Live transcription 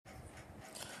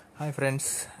Hi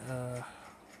friends.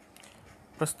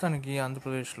 ప్రస్తుతానికి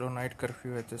ఆంధ్రప్రదేశ్లో night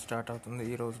curfew అయితే స్టార్ట్ అవుతుంది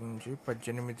ఈ రోజు నుంచి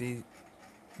 18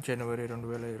 జనవరి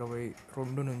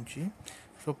 2022 నుంచి.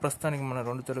 సో ప్రస్తుతానికి మన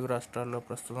రెండు తెలుగు రాష్ట్రాల్లో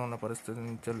ప్రస్తుతం ఉన్న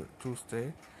పరిస్థితిని చూస్తే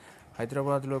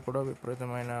హైదరాబాద్లో కూడా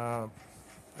విపరీతమైన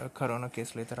కరోనా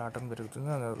కేసులు అయితే రావడం జరుగుతుంది.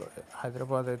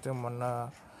 హైదరాబాద్ అయితే మొన్న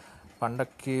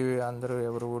పండక్కి అందరూ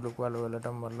ఎవరు ఊళ్ళకి వాళ్ళు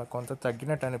వెళ్ళడం వల్ల కొంత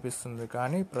తగ్గినట్టు అనిపిస్తుంది.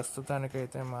 కానీ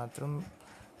ప్రస్తుతానికైతే మాత్రం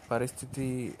పరిస్థితి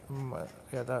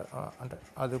అంటే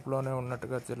అదుపులోనే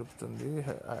ఉన్నట్టుగా తెలుపుతుంది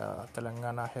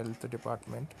తెలంగాణ హెల్త్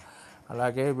డిపార్ట్మెంట్.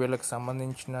 అలాగే వీళ్ళకి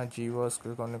సంబంధించిన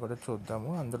జీవోస్కి కొన్ని కూడా చూద్దాము.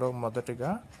 అందులో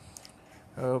మొదటిగా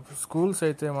స్కూల్స్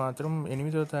అయితే మాత్రం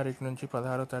 8వ తారీఖు నుంచి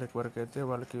 16వ తారీఖు వరకు అయితే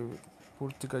వాళ్ళకి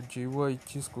పూర్తిగా జీవో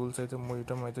ఇచ్చి స్కూల్స్ అయితే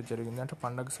మూయటం అయితే జరిగింది. అంటే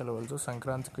పండగ సెలవులతో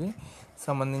సంక్రాంతికి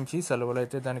సంబంధించి సెలవులు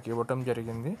అయితే దానికి ఇవ్వటం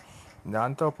జరిగింది.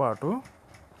 దాంతోపాటు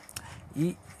ఈ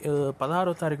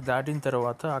 16వ తారీఖు దాటిన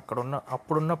తర్వాత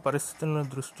అప్పుడున్న పరిస్థితులను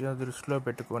దృష్టిలో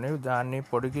పెట్టుకొని దాన్ని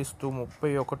పొడిగిస్తూ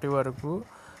 31 వరకు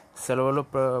సెలవులు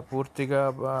పూర్తిగా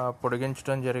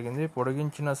పొడిగించడం జరిగింది.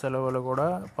 పొడిగించిన సెలవులు కూడా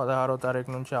 16వ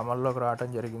తారీఖు నుంచి అమల్లోకి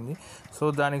రావడం జరిగింది. సో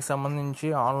దానికి సంబంధించి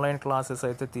ఆన్లైన్ క్లాసెస్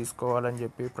అయితే తీసుకోవాలని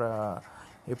చెప్పి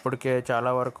ఇప్పటికే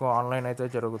చాలా వరకు ఆన్లైన్ అయితే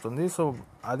జరుగుతుంది. సో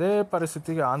అదే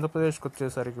పరిస్థితికి ఆంధ్రప్రదేశ్కి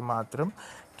వచ్చేసరికి మాత్రం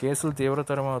కేసులు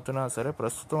తీవ్రతరం అవుతున్నా సరే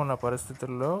ప్రస్తుతం ఉన్న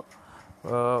పరిస్థితుల్లో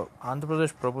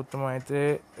ఆంధ్రప్రదేశ్ ప్రభుత్వం అయితే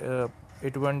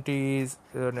ఎటువంటి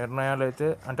నిర్ణయాలు అయితే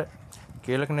అంటే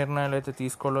కీలక నిర్ణయాలు అయితే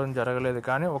తీసుకోవడం జరగలేదు.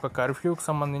 కానీ ఒక కర్ఫ్యూకి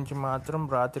సంబంధించి మాత్రం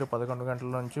రాత్రి 11 గంటల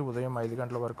నుంచి ఉదయం 5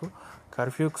 గంటల వరకు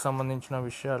కర్ఫ్యూకి సంబంధించిన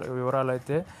వివరాలు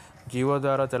అయితే జీవో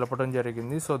ద్వారా తెలపడం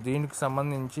జరిగింది. సో దీనికి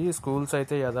సంబంధించి స్కూల్స్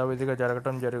అయితే యథావిధిగా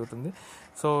జరగడం జరుగుతుంది.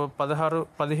 సో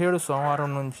 17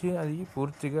 సోమవారం నుంచి అది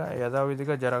పూర్తిగా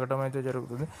యథావిధిగా జరగడం అయితే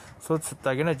జరుగుతుంది. సో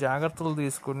తగిన జాగ్రత్తలు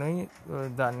తీసుకుని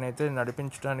దాన్ని అయితే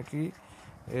నడిపించడానికి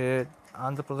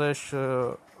ఆంధ్రప్రదేశ్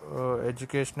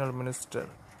ఎడ్యుకేషనల్ మినిస్టర్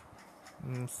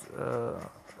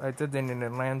అయితే దీన్ని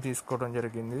నిర్ణయం తీసుకోవడం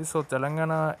జరిగింది. సో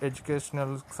తెలంగాణ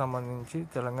ఎడ్యుకేషనల్కి సంబంధించి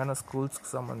తెలంగాణ స్కూల్స్కి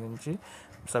సంబంధించి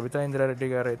సబితా ఇంద్రారెడ్డి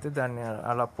గారు అయితే దాన్ని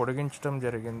అలా పొడిగించడం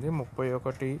జరిగింది.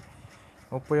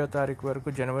 30వ తారీఖు వరకు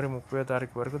జనవరి 30వ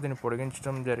తారీఖు వరకు దీన్ని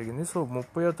పొడిగించడం జరిగింది. సో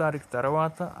 30వ తారీఖు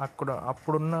తర్వాత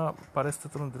అప్పుడున్న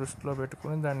పరిస్థితులను దృష్టిలో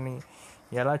పెట్టుకుని దాన్ని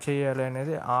ఎలా చేయాలి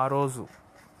అనేది ఆ రోజు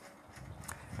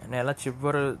నెల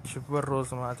చివరి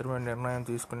రోజు మాత్రమే నిర్ణయం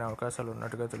తీసుకునే అవకాశాలు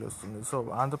ఉన్నట్టుగా తెలుస్తుంది. సో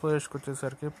ఆంధ్రప్రదేశ్కి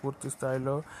వచ్చేసరికి పూర్తి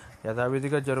స్థాయిలో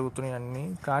యథావిధిగా జరుగుతున్నాయి అన్నీ.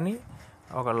 కానీ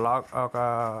ఒక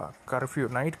కర్ఫ్యూ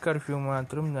నైట్ కర్ఫ్యూ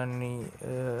మాత్రం దాన్ని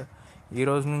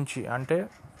ఈరోజు నుంచి అంటే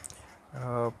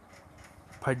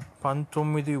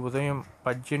 19 ఉదయం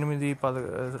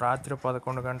రాత్రి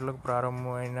 11 గంటలకు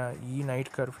ప్రారంభమైన ఈ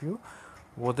నైట్ కర్ఫ్యూ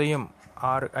ఉదయం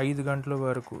 5 గంటల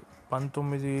వరకు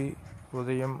 19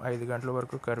 ఉదయం 5 గంటల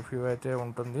వరకు కర్ఫ్యూ అయితే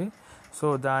ఉంటుంది. సో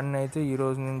దాన్ని అయితే ఈ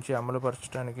రోజు నుంచి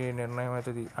అమలుపరచడానికి నిర్ణయం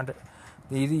అవుతుంది. అంటే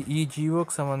ఈ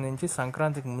జీవోకి సంబంధించి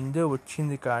సంక్రాంతికి ముందే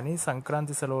వచ్చింది. కానీ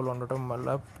సంక్రాంతి సెలవులు ఉండటం వల్ల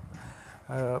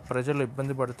ప్రజలు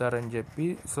ఇబ్బంది పడతారని చెప్పి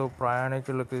సో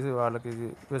ప్రయాణికులకి వాళ్ళకి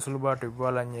వెసులుబాటు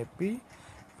ఇవ్వాలని చెప్పి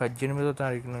 18వ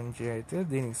తారీఖు నుంచి అయితే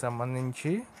దీనికి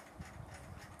సంబంధించి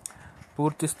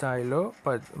పూర్తి స్థాయిలో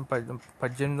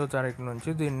 18వ తారీఖు నుంచి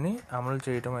దీన్ని అమలు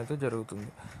చేయటం అయితే జరుగుతుంది.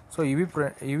 సో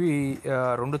ఇవి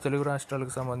రెండు తెలుగు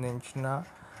రాష్ట్రాలకు సంబంధించిన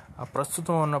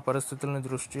ప్రస్తుతం ఉన్న పరిస్థితుల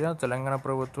దృష్ట్యా తెలంగాణ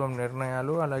ప్రభుత్వం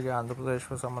నిర్ణయాలు, అలాగే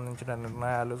ఆంధ్రప్రదేశ్కు సంబంధించిన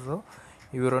నిర్ణయాలు. సో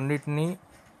ఇవి రెండింటినీ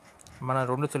మన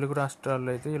రెండు తెలుగు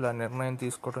రాష్ట్రాల్లో అయితే ఇలా నిర్ణయం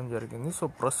తీసుకోవడం జరిగింది. సో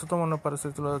ప్రస్తుతం ఉన్న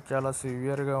పరిస్థితుల్లో చాలా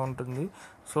సివియర్గా ఉంటుంది.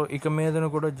 సో ఇక మీదను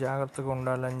కూడా జాగ్రత్తగా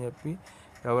ఉండాలని చెప్పి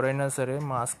ఎవరైనా సరే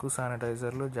మాస్క్,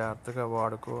 శానిటైజర్లు జాగ్రత్తగా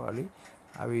వాడుకోవాలి.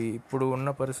 అవి ఇప్పుడు ఉన్న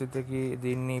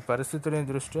పరిస్థితుల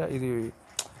దృష్ట్యా ఇది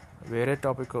వేరే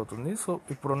టాపిక్ అవుతుంది. సో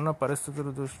ఇప్పుడున్న పరిస్థితుల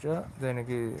దృష్ట్యా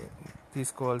దీనికి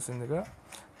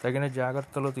తగిన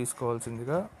జాగ్రత్తలు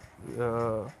తీసుకోవాల్సిందిగా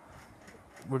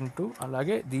ఉంటూ,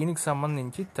 అలాగే దీనికి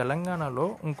సంబంధించి తెలంగాణలో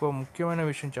ఇంకో ముఖ్యమైన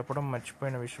విషయం చెప్పడం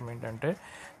మర్చిపోయిన విషయం ఏంటంటే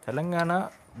తెలంగాణ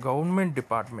గవర్నమెంట్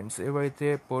డిపార్ట్మెంట్స్ ఏవైతే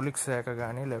పోలీస్ శాఖ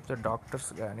కానీ లేకపోతే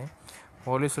డాక్టర్స్ కానీ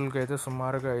పోలీసులకి అయితే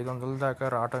సుమారుగా 500 దాకా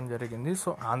రావడం జరిగింది. సో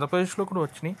ఆంధ్రప్రదేశ్లో కూడా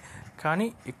వచ్చినాయి. కానీ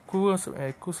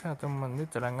ఎక్కువ శాతం మంది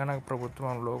తెలంగాణ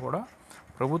ప్రభుత్వంలో కూడా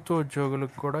ప్రభుత్వ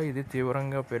ఉద్యోగులకు కూడా ఇది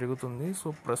తీవ్రంగా పెరుగుతుంది. సో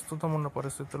ప్రస్తుతం ఉన్న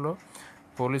పరిస్థితుల్లో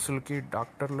పోలీసులకి,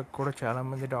 డాక్టర్లకు కూడా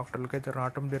చాలామంది డాక్టర్లకి అయితే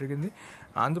రావటం జరిగింది.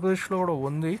 ఆంధ్రప్రదేశ్లో కూడా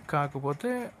ఉంది. కాకపోతే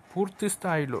పూర్తి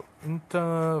స్థాయిలో ఇంత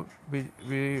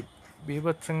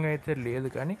బీభత్సంగా అయితే లేదు.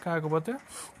 కానీ కాకపోతే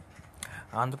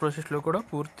ఆంధ్రప్రదేశ్లో కూడా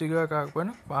పూర్తిగా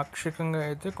కాకపోయినా పాక్షికంగా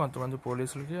అయితే కొంతమంది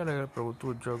పోలీసులకి, అలాగే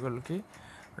ప్రభుత్వ ఉద్యోగులకి,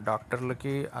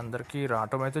 డాక్టర్లకి అందరికీ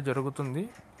రావటం అయితే జరుగుతుంది.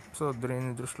 సో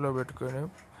దీన్ని దృష్టిలో పెట్టుకొని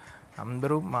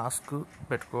అందరూ మాస్క్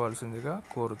పెట్టుకోవాల్సిందిగా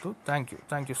కోరుతూ thank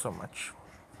you so much.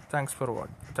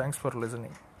 Thanks for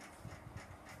listening.